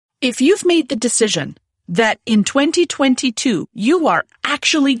If you've made the decision that in 2022 you are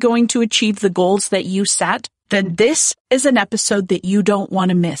actually going to achieve the goals that you set, then this is an episode that you don't want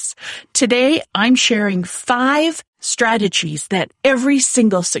to miss. Today, I'm sharing 5 strategies that every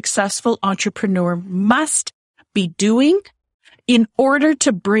single successful entrepreneur must be doing in order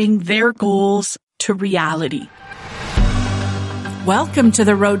to bring their goals to reality. Welcome to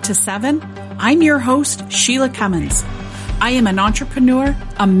the Road to 7. I'm your host, Sheila Cummins. I am an entrepreneur,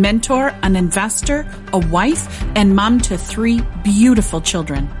 a mentor, an investor, a wife, and mom to 3 beautiful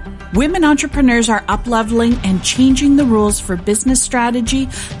children. Women entrepreneurs are up-leveling and changing the rules for business strategy,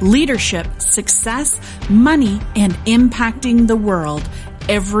 leadership, success, money, and impacting the world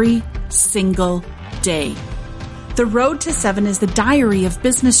every single day. The Road to 7 is the diary of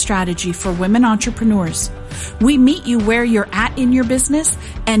business strategy for women entrepreneurs. We meet you where you're at in your business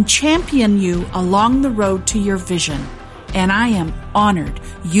and champion you along the road to your vision. And I am honored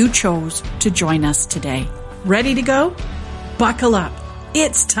you chose to join us today. Ready to go? Buckle up.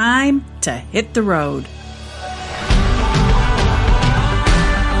 It's time to hit the road.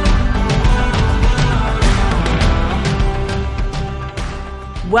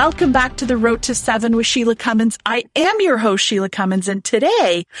 Welcome back to the Road to 7 with Sheila Cummins. I am your host, Sheila Cummins, and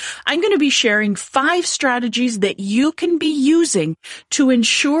today I'm going to be sharing 5 strategies that you can be using to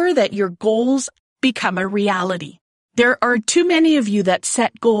ensure that your goals become a reality. There are too many of you that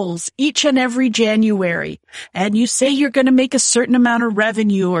set goals each and every January, and you say you're going to make a certain amount of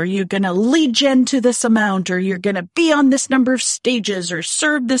revenue, or you're going to lead gen to this amount, or you're going to be on this number of stages, or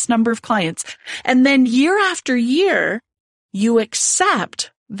serve this number of clients. And then year after year, you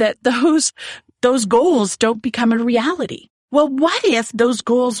accept that those goals don't become a reality. Well, what if those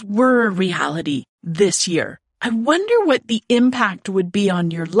goals were a reality this year? I wonder what the impact would be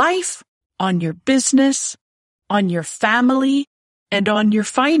on your life, on your business, on your family, and on your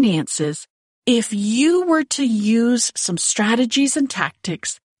finances if you were to use some strategies and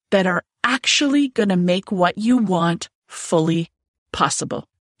tactics that are actually going to make what you want fully possible.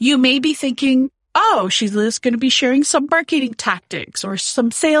 You may be thinking, oh, she's going to be sharing some marketing tactics or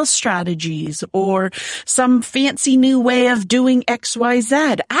some sales strategies or some fancy new way of doing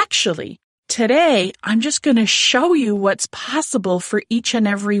XYZ. Actually, today, I'm just going to show you what's possible for each and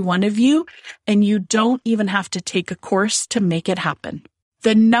every one of you, and you don't even have to take a course to make it happen.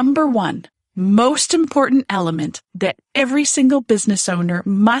 The number one most important element that every single business owner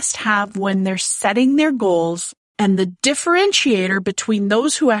must have when they're setting their goals, and the differentiator between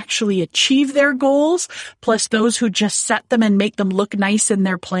those who actually achieve their goals plus those who just set them and make them look nice in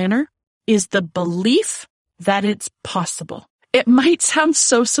their planner, is the belief that it's possible. It might sound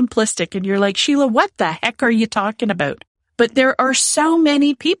so simplistic and you're like, Sheila, what the heck are you talking about? But there are so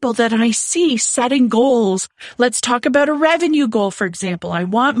many people that I see setting goals. Let's talk about a revenue goal, for example. I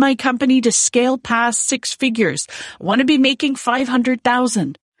want my company to scale past 6 figures. I want to be making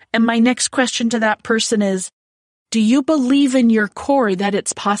 500,000. And my next question to that person is, do you believe in your core that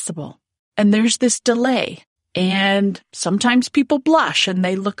it's possible? And there's this delay. And sometimes people blush and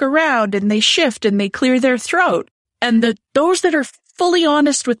they look around and they shift and they clear their throat. And those that are fully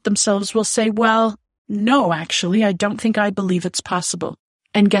honest with themselves will say, well, no, actually, I don't think I believe it's possible.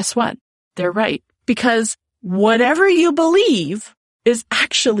 And guess what? They're right. Because whatever you believe is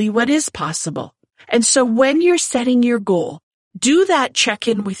actually what is possible. And so when you're setting your goal, do that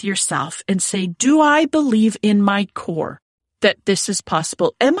check-in with yourself and say, do I believe in my core that this is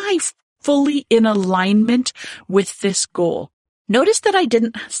possible? Am I fully in alignment with this goal? Notice that I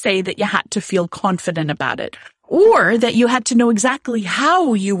didn't say that you had to feel confident about it, or that you had to know exactly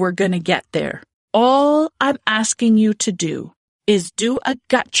how you were going to get there. All I'm asking you to do is do a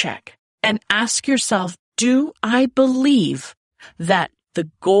gut check and ask yourself, do I believe that the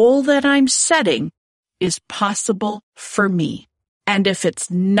goal that I'm setting is possible for me? And if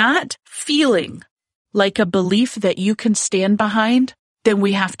it's not feeling like a belief that you can stand behind, then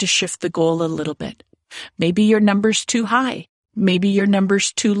we have to shift the goal a little bit. Maybe your number's too high. Maybe your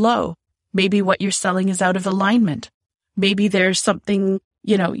number's too low. Maybe what you're selling is out of alignment. Maybe there's something,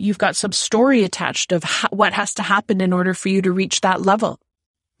 you've got some story attached of what has to happen in order for you to reach that level.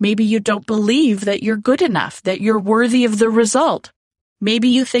 Maybe you don't believe that you're good enough, that you're worthy of the result. Maybe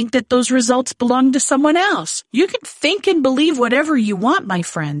you think that those results belong to someone else. You can think and believe whatever you want, my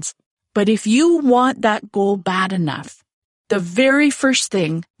friends. But if you want that goal bad enough, the very first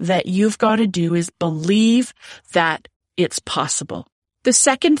thing that you've got to do is believe that it's possible. The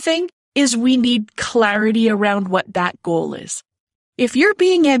second thing is we need clarity around what that goal is. If you're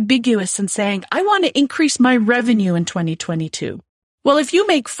being ambiguous and saying, I want to increase my revenue in 2022, Well, if you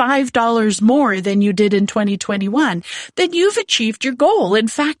make $5 more than you did in 2021, then you've achieved your goal. In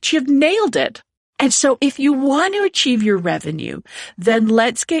fact, you've nailed it. And so if you want to achieve your revenue, then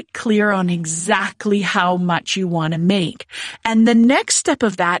let's get clear on exactly how much you want to make. And the next step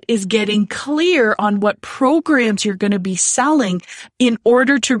of that is getting clear on what programs you're going to be selling in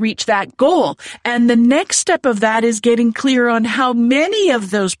order to reach that goal. And the next step of that is getting clear on how many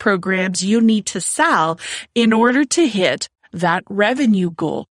of those programs you need to sell in order to hit that revenue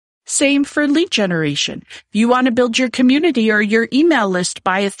goal. Same for lead generation. If you want to build your community or your email list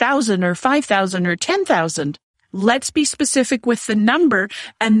by 1,000 or 5,000 or 10,000, let's be specific with the number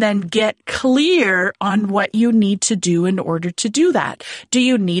and then get clear on what you need to do in order to do that. Do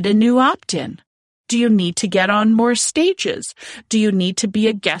you need a new opt-in? Do you need to get on more stages? Do you need to be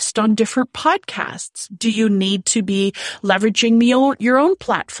a guest on different podcasts? Do you need to be leveraging your own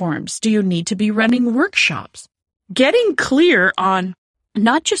platforms? Do you need to be running workshops? Getting clear on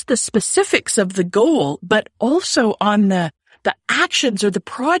not just the specifics of the goal, but also on the actions or the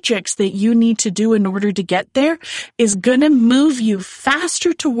projects that you need to do in order to get there is going to move you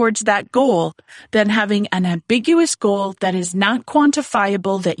faster towards that goal than having an ambiguous goal that is not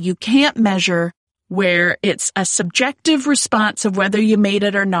quantifiable, that you can't measure, where it's a subjective response of whether you made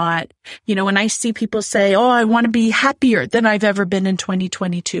it or not. You know, when I see people say, oh, I want to be happier than I've ever been in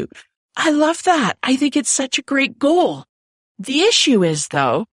 2022. I love that. I think it's such a great goal. The issue is,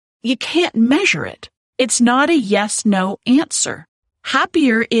 though, you can't measure it. It's not a yes-no answer.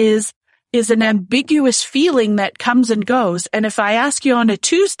 Happier is an ambiguous feeling that comes and goes. And if I ask you on a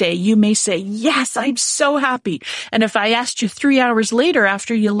Tuesday, you may say, yes, I'm so happy. And if I asked you 3 hours later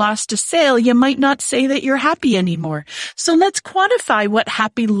after you lost a sale, you might not say that you're happy anymore. So let's quantify what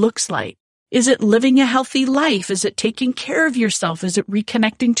happy looks like. Is it living a healthy life? Is it taking care of yourself? Is it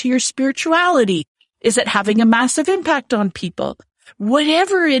reconnecting to your spirituality? Is it having a massive impact on people?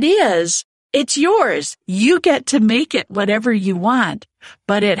 Whatever it is, it's yours. You get to make it whatever you want,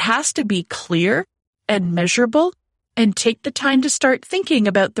 but it has to be clear and measurable, and take the time to start thinking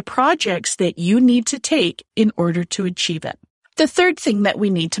about the projects that you need to take in order to achieve it. The third thing that we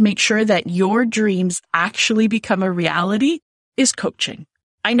need to make sure that your dreams actually become a reality is coaching.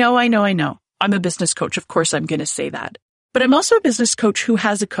 I know. I'm a business coach. Of course, I'm going to say that. But I'm also a business coach who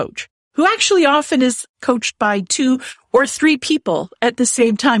has a coach, who actually often is coached by 2 or 3 people at the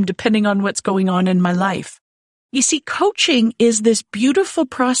same time, depending on what's going on in my life. You see, coaching is this beautiful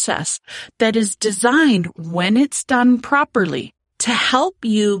process that is designed, when it's done properly, to help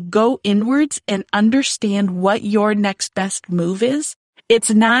you go inwards and understand what your next best move is.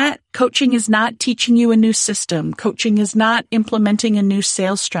 Coaching is not teaching you a new system. Coaching is not implementing a new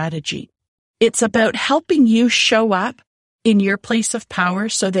sales strategy. It's about helping you show up in your place of power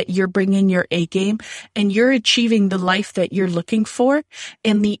so that you're bringing your A game and you're achieving the life that you're looking for.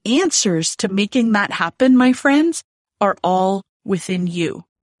 And the answers to making that happen, my friends, are all within you.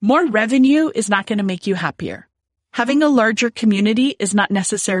 More revenue is not going to make you happier. Having a larger community is not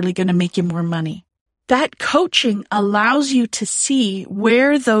necessarily going to make you more money. That coaching allows you to see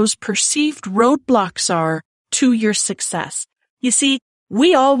where those perceived roadblocks are to your success. You see,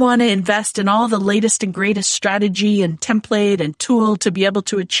 we all want to invest in all the latest and greatest strategy and template and tool to be able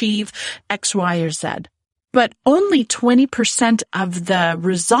to achieve X, Y, or Z. But only 20% of the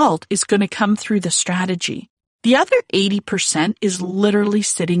result is going to come through the strategy. The other 80% is literally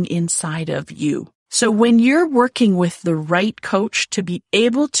sitting inside of you. So when you're working with the right coach to be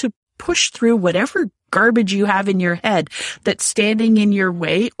able to push through whatever garbage you have in your head that's standing in your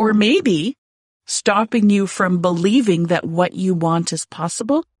way, or maybe stopping you from believing that what you want is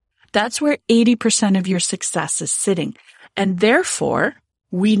possible, that's where 80% of your success is sitting. And therefore,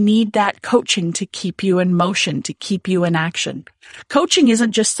 we need that coaching to keep you in motion, to keep you in action. Coaching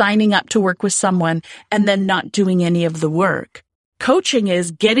isn't just signing up to work with someone and then not doing any of the work. Coaching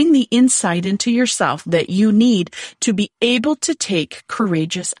is getting the insight into yourself that you need to be able to take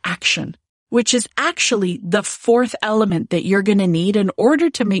courageous action, which is actually the 4th element that you're going to need in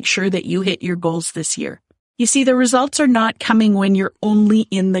order to make sure that you hit your goals this year. You see, the results are not coming when you're only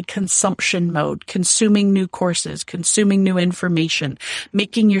in the consumption mode, consuming new courses, consuming new information,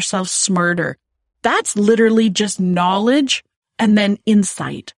 making yourself smarter. That's literally just knowledge and then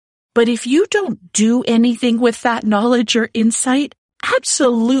insight. But if you don't do anything with that knowledge or insight,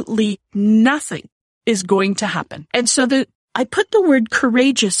 absolutely nothing is going to happen. And so I put the word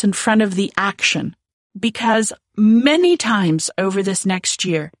courageous in front of the action because many times over this next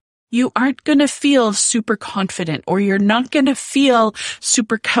year, you aren't going to feel super confident or you're not going to feel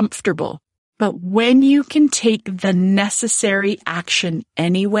super comfortable. But when you can take the necessary action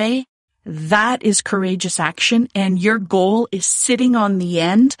anyway, That is courageous action, and your goal is sitting on the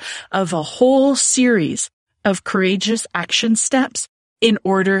end of a whole series of courageous action steps in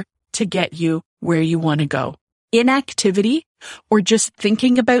order to get you where you want to go. Inactivity or just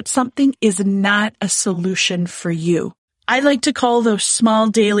thinking about something is not a solution for you. I like to call those small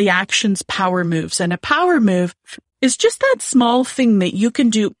daily actions power moves, and a power move is just that small thing that you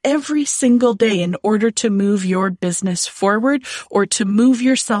can do every single day in order to move your business forward or to move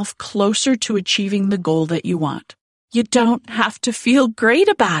yourself closer to achieving the goal that you want. You don't have to feel great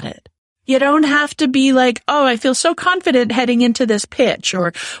about it. You don't have to be like, oh, I feel so confident heading into this pitch,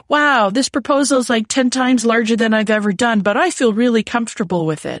 or wow, this proposal is like 10 times larger than I've ever done, but I feel really comfortable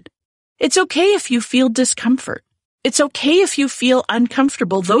with it. It's okay if you feel discomfort. It's okay if you feel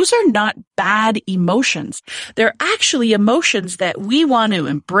uncomfortable. Those are not bad emotions. They're actually emotions that we want to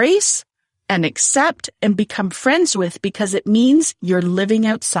embrace and accept and become friends with, because it means you're living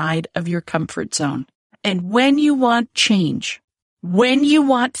outside of your comfort zone. And when you want change, when you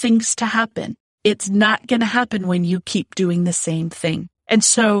want things to happen, it's not going to happen when you keep doing the same thing. And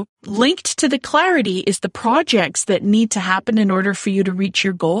so linked to the clarity is the projects that need to happen in order for you to reach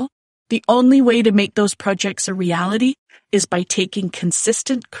your goal. The only way to make those projects a reality is by taking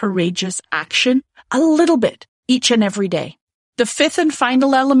consistent, courageous action a little bit each and every day. The fifth and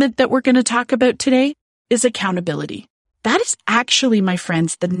final element that we're going to talk about today is accountability. That is actually, my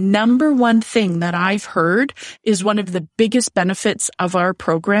friends, the number one thing that I've heard is one of the biggest benefits of our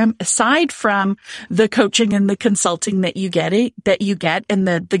program, aside from the coaching and the consulting that you get, and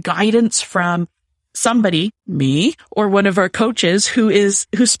the guidance from somebody, me, or one of our coaches who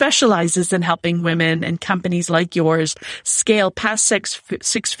specializes in helping women and companies like yours scale past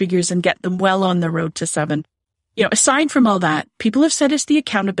six figures and get them well on the road to 7. Aside from all that, people have said it's the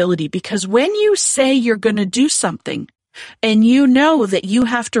accountability, because when you say you're going to do something and you know that you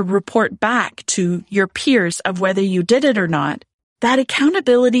have to report back to your peers of whether you did it or not, that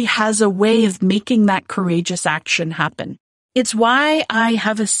accountability has a way of making that courageous action happen. It's why I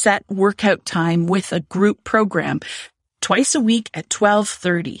have a set workout time with a group program twice a week at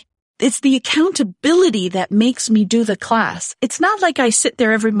 12:30. It's the accountability that makes me do the class. It's not like I sit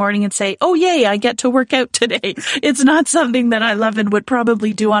there every morning and say, oh, yay, I get to work out today. It's not something that I love and would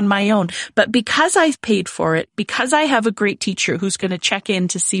probably do on my own. But because I've paid for it, because I have a great teacher who's going to check in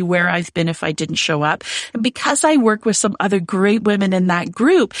to see where I've been if I didn't show up, and because I work with some other great women in that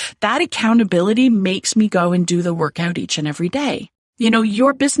group, that accountability makes me go and do the workout each and every day.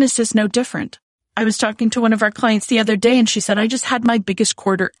 Your business is no different. I was talking to one of our clients the other day, and she said, I just had my biggest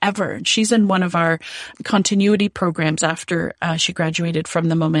quarter ever. And she's in one of our continuity programs after she graduated from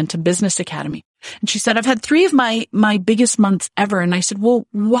the Momentum Business Academy. And she said, I've had 3 of my biggest months ever. And I said, well,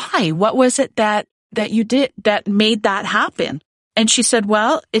 why? What was it that you did that made that happen? And she said,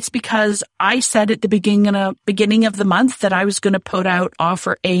 well, it's because I said at the beginning of the month that I was going to put out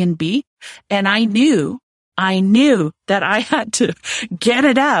offer A and B. And I knew that I had to get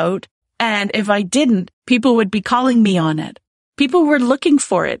it out. And if I didn't, people would be calling me on it. People were looking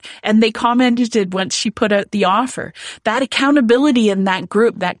for it, and they commented once she put out the offer. That accountability in that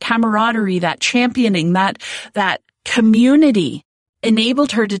group, that camaraderie, that championing, that community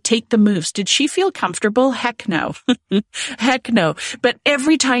enabled her to take the moves. Did she feel comfortable? Heck no. Heck no. But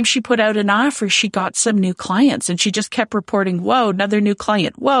every time she put out an offer, she got some new clients, and she just kept reporting, whoa, another new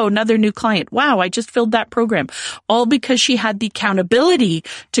client. Whoa, another new client. Wow, I just filled that program. All because she had the accountability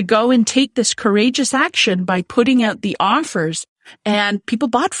to go and take this courageous action by putting out the offers, and people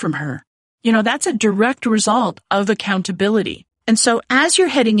bought from her. That's a direct result of accountability. And so as you're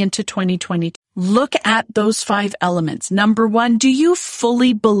heading into 2020, look at those 5 elements. Number 1, do you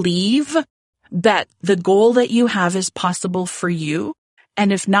fully believe that the goal that you have is possible for you?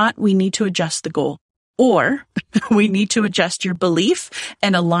 And if not, we need to adjust the goal. Or we need to adjust your belief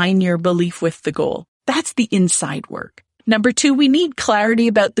and align your belief with the goal. That's the inside work. Number 2, we need clarity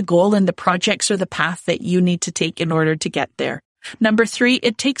about the goal and the projects or the path that you need to take in order to get there. Number 3,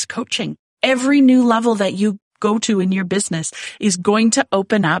 it takes coaching. Every new level that you go to in your business is going to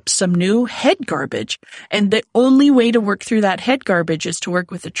open up some new head garbage. And the only way to work through that head garbage is to work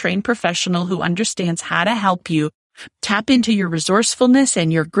with a trained professional who understands how to help you tap into your resourcefulness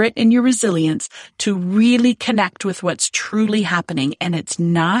and your grit and your resilience to really connect with what's truly happening. And it's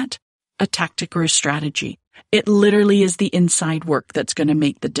not a tactic or a strategy. It literally is the inside work that's going to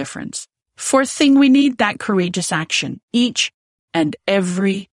make the difference. 4th thing, we need that courageous action each and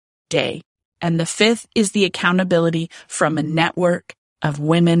every day. And the 5th is the accountability from a network of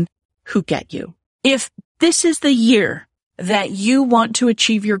women who get you. If this is the year that you want to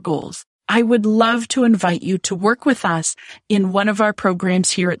achieve your goals, I would love to invite you to work with us in one of our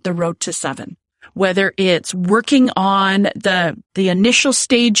programs here at the Road to 7. Whether it's working on the initial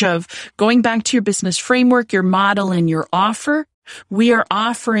stage of going back to your business framework, your model, and your offer, we are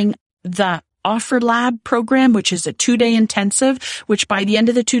offering the Offer Lab program, which is a 2-day intensive, which by the end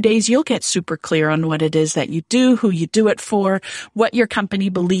of the 2 days, you'll get super clear on what it is that you do, who you do it for, what your company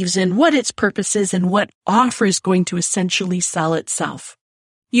believes in, what its purpose is, and what offer is going to essentially sell itself.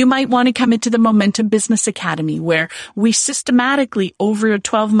 You might want to come into the Momentum Business Academy, where we systematically, over a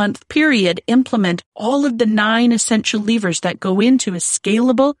 12-month period, implement all of the 9 essential levers that go into a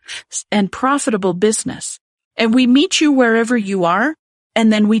scalable and profitable business. And we meet you wherever you are,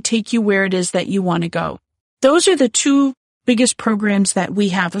 and then we take you where it is that you want to go. Those are the 2 biggest programs that we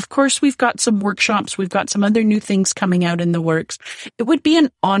have. Of course, we've got some workshops. We've got some other new things coming out in the works. It would be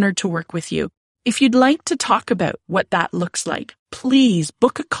an honor to work with you. If you'd like to talk about what that looks like, please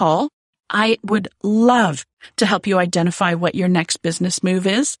book a call. I would love to help you identify what your next business move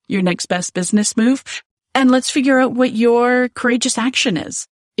is, your next best business move, and let's figure out what your courageous action is.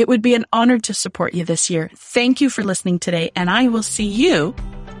 It would be an honor to support you this year. Thank you for listening today, and I will see you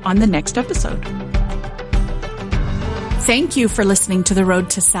on the next episode. Thank you for listening to The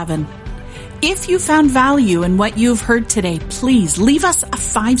Road to 7. If you found value in what you've heard today, please leave us a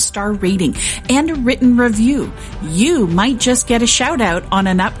 5-star rating and a written review. You might just get a shout out on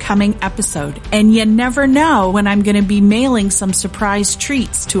an upcoming episode, and you never know when I'm going to be mailing some surprise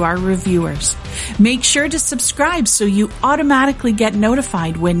treats to our reviewers. Make sure to subscribe so you automatically get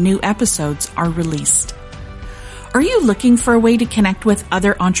notified when new episodes are released. Are you looking for a way to connect with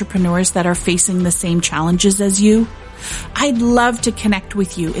other entrepreneurs that are facing the same challenges as you? I'd love to connect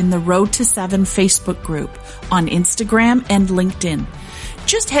with you in the Road to 7 Facebook group on Instagram and LinkedIn.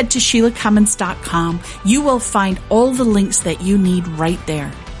 Just head to SheilaCummins.com. You will find all the links that you need right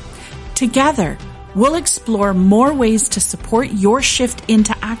there. Together, we'll explore more ways to support your shift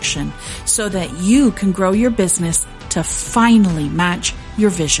into action so that you can grow your business to finally match your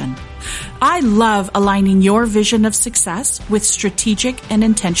vision. I love aligning your vision of success with strategic and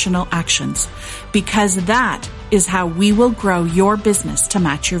intentional actions, because that is how we will grow your business to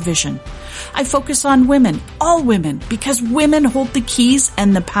match your vision. I focus on women, all women, because women hold the keys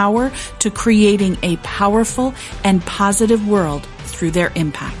and the power to creating a powerful and positive world through their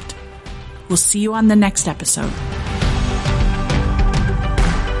impact. We'll see you on the next episode.